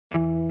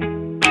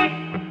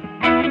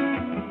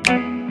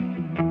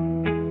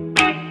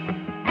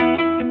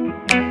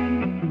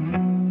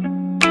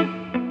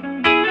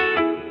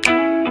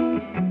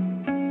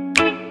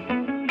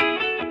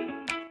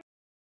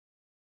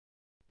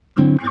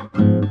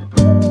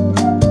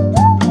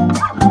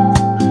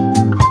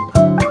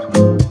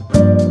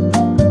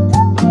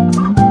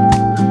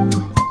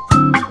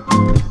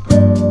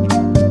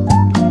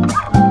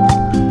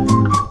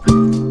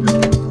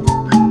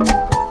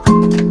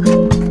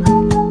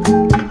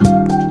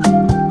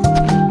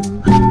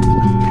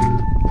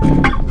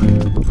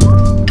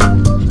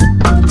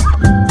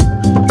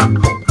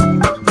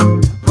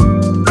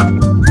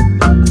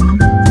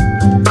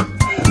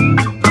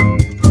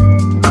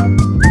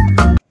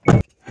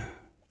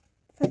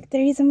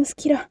there is a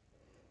mosquito.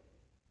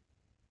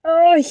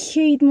 Oh, I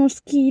hate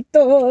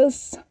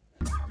mosquitoes.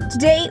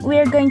 Today we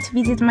are going to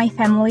visit my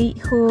family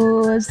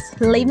who's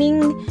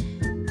living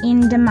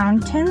in the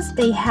mountains.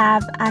 They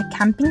have a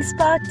camping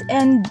spot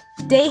and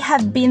they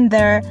have been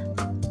there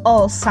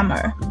all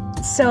summer.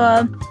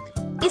 So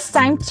it's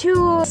time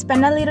to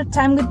spend a little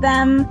time with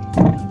them.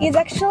 It's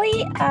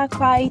actually a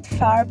quite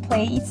far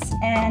place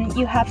and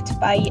you have to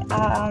buy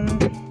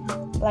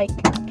like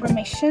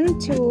permission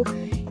to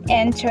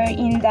enter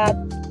in that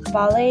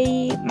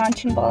valley,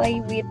 mountain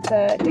valley with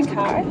the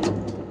car.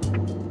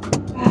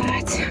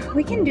 But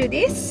we can do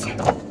this.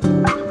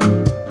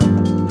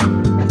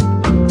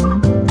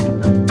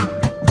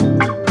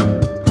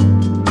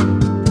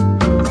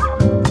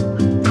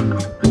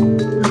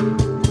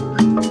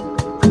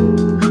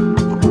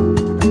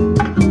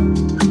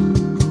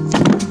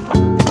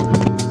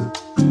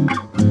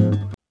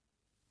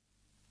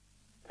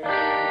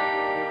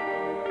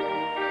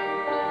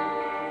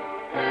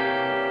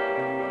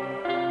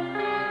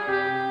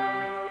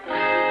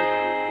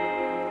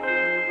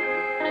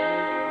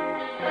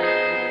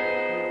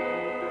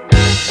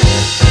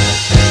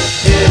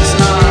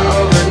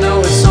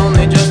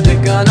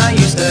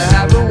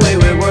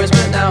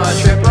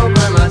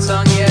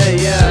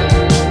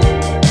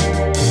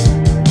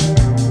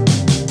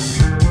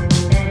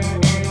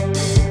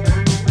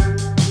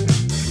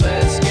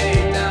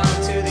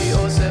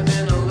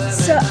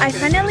 I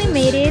finally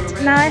made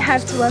it. Now I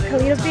have to walk a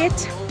little bit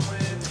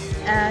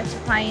to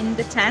find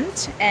the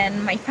tent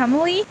and my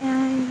family.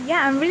 And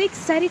yeah, I'm really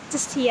excited to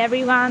see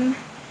everyone.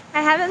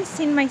 I haven't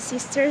seen my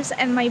sisters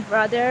and my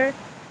brother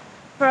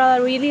for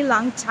a really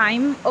long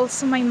time,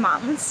 also my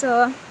mom,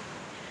 so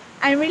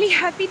I'm really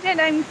happy that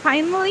I'm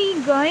finally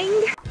going.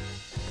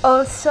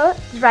 Also,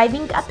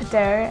 driving up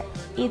there,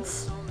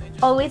 it's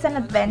always an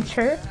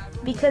adventure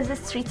because the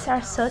streets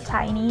are so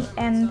tiny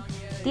and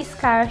this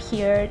car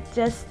here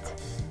just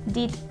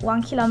did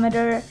 1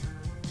 kilometer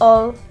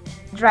all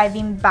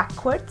driving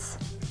backwards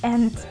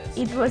and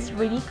it was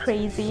really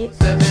crazy.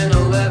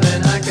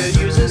 7-Eleven, I could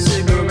use a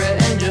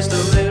cigarette and just a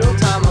little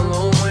time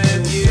alone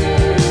with you.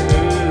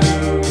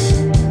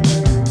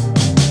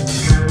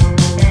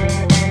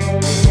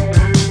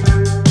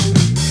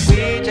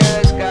 We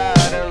just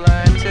gotta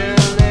learn to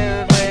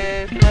live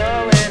with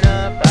growing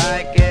up,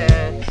 I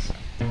guess.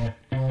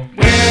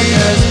 We're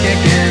just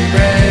kicking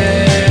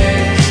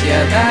bricks,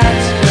 yeah,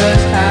 that's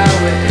just how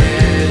it is.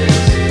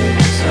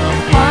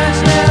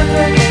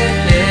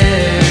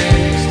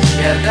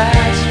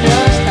 That's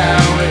just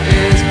how it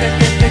is.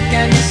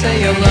 Can you say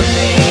you love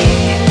me?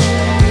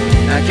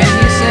 Now can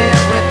you say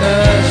it with a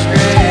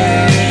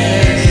straight?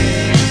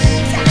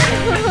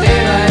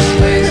 Daylight's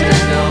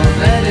wasted, don't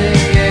let it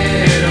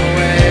get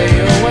away,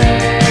 away.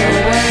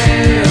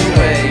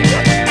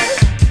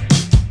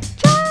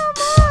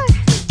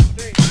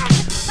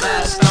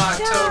 Last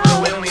October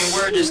when we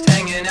were just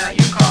hanging out,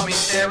 you caught me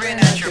staring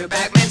at your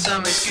back, made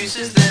some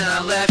excuses, then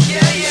I left,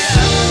 yeah.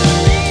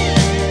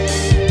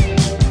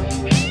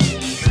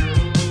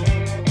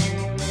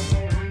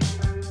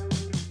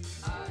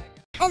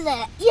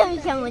 Allora, io mi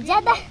chiamo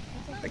Giada.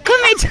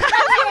 Come ciao?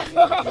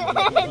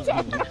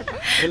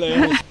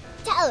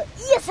 Ciao,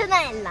 io sono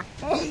Ella.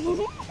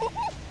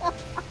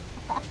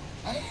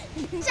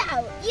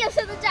 Ciao, io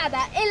sono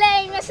Giada e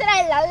lei è mia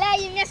sorella,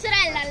 lei è mia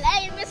sorella,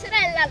 lei è mia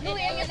sorella,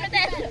 lui è mio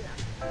fratello.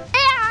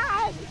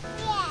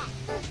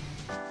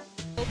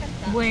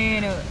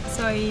 Bueno,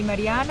 soy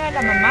Mariana,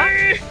 la mamá.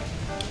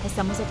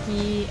 Estamos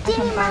aquí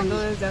acampando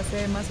desde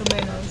hace más o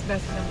menos,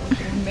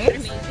 un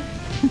mes.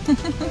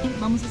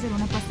 Vamos a hacer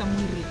una pasta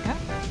muy rica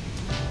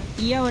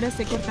y ahora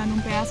estoy cortando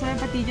un pedazo de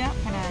patilla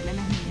para darle a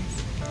las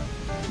niñas.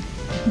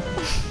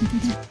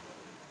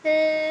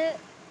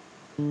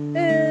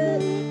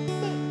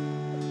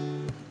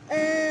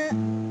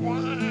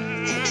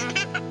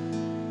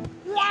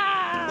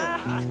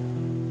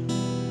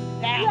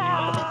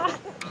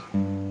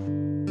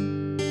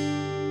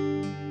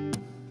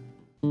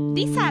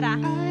 Di Sara.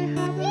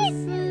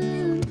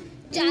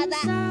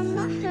 Giada.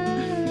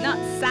 No,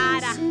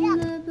 Sara.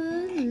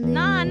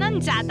 No, non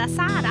Giada,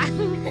 Sara.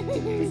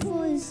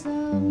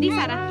 Di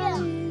Sara.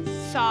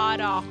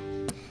 Sara.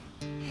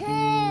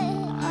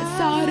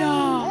 Sara.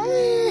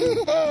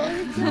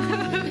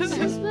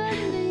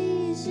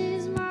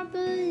 She's my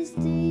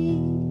bestie.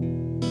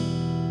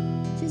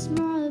 She's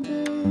my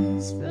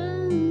best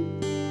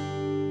friend.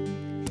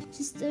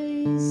 She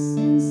stays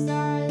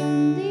inside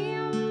and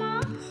in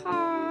my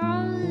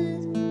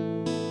heart.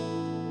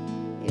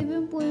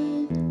 Even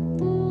when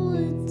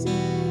bullets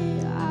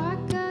I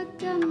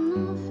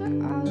cannot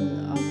hurt out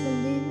of the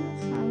little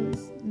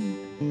house.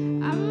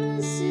 I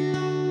miss you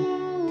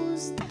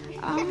most.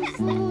 I'm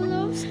full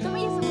of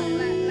stories.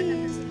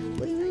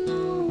 With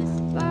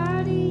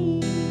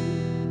nobody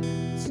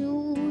to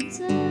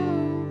tell.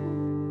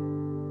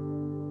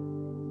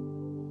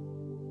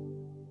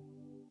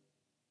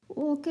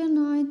 What can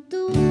I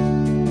do?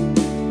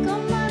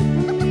 Come back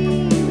with me.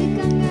 We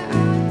can get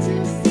out to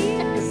see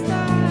the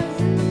stars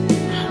in the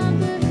middle of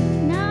the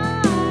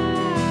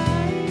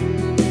night. In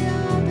the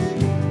middle of the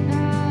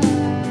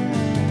night.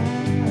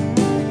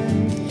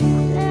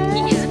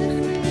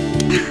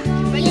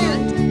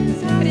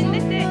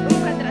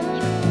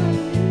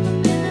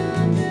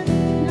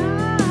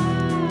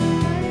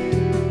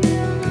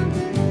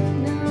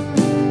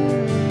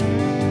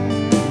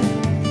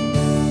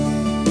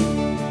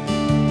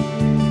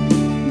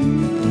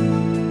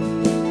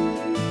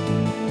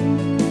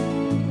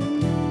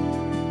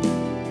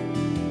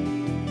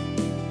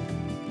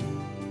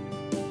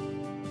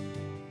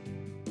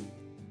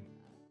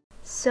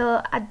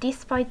 So at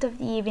this point of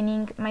the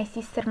evening, my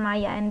sister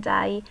Maya and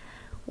I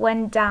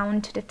went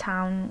down to the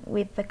town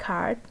with the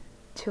car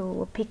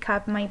to pick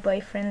up my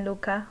boyfriend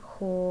Luca,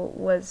 who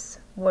was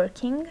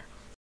working.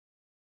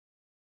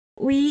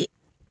 We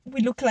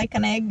look like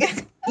an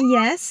egg.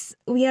 Yes,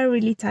 we are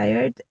really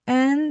tired,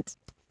 and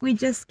we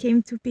just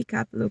came to pick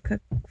up Luca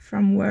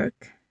from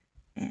work,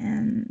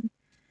 and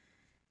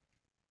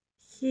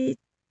he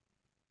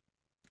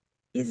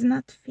is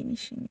not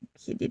finishing.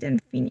 He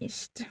didn't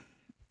finish,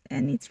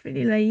 and it's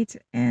really late,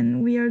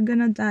 and we are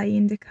gonna die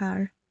in the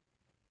car.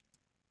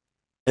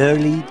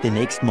 Early the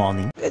next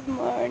morning. Good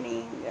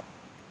morning.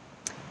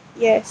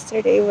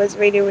 Yesterday was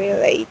really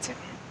late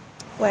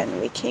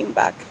when we came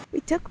back.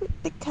 We took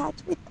the cat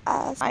with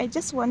us. I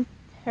just want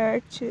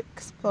her to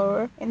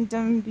explore and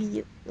don't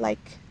be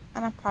like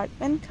an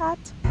apartment cat.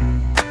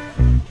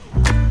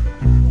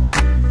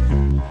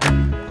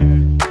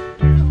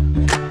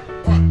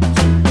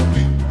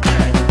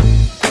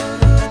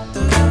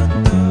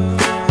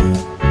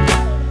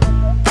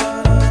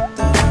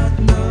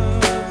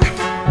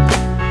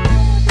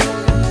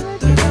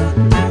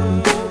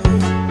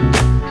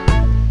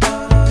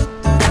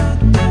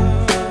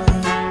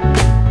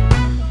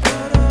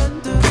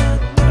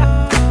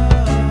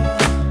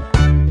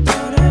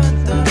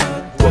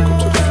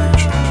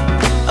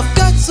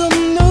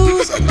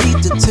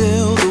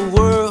 Tell the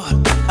world,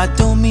 I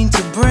don't mean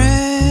to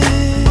brag.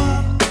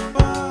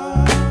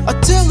 I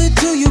tell it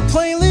to you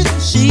plainly,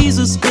 she's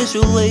a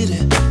special lady.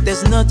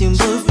 There's nothing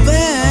but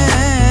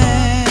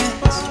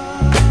facts.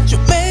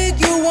 She'll make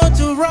you want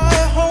to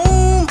ride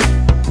home.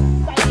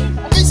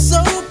 She's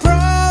so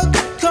proud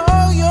to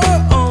call your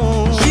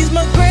own. She's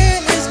my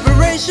grand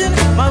inspiration,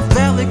 my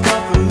valid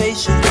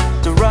confirmation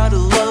to write a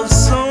love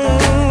song.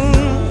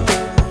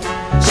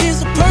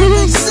 She's a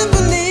perfect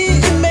symphony,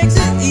 it makes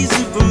it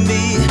easy for me.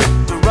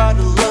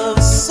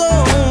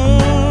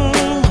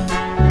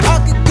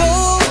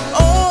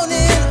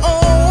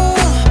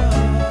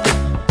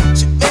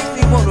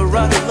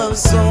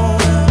 Song.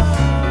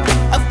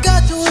 I've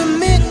got to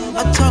admit,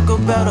 I talk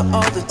about her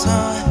all the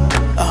time.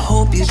 I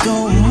hope you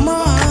don't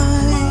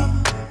mind.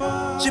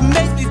 She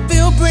makes me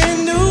feel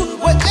brand new.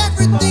 With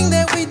everything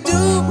that we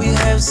do, we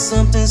have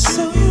something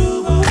so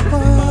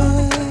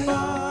fine.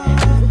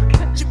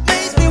 She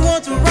makes me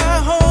want to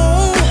ride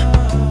home.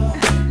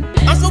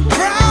 I'm so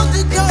proud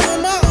to call her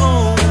my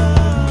own.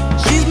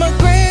 She's my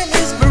grand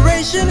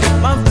inspiration,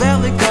 my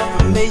valid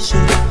confirmation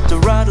to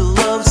write a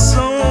love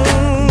song.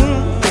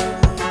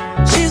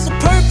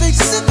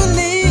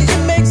 Symphony,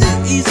 it makes it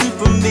easy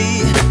for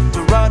me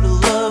to write a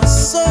love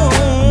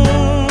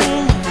song.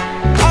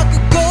 I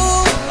could go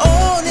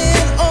on and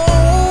on.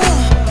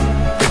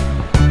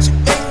 She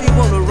makes me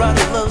wanna write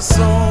a love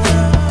song.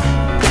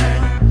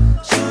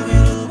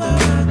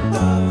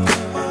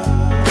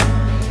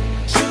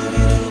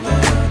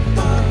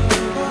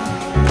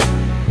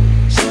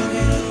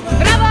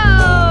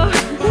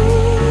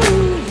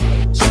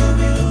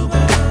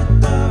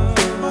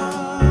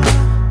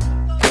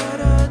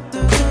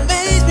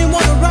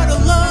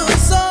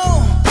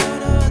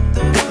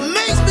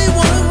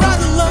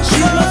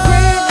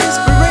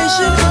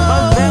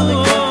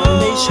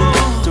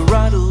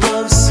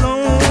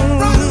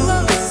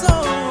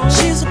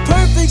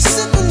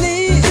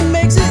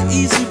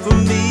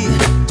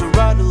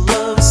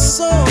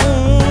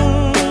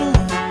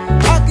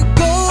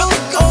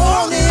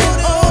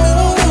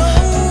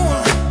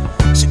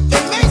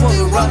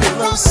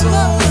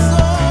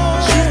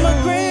 She's my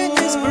grand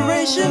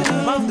inspiration,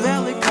 my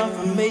valid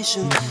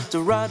confirmation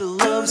to write a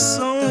love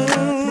song.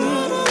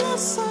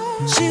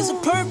 She's a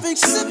perfect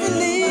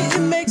symphony, it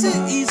makes it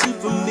easy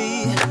for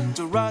me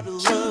to write a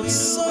love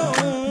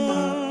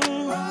song.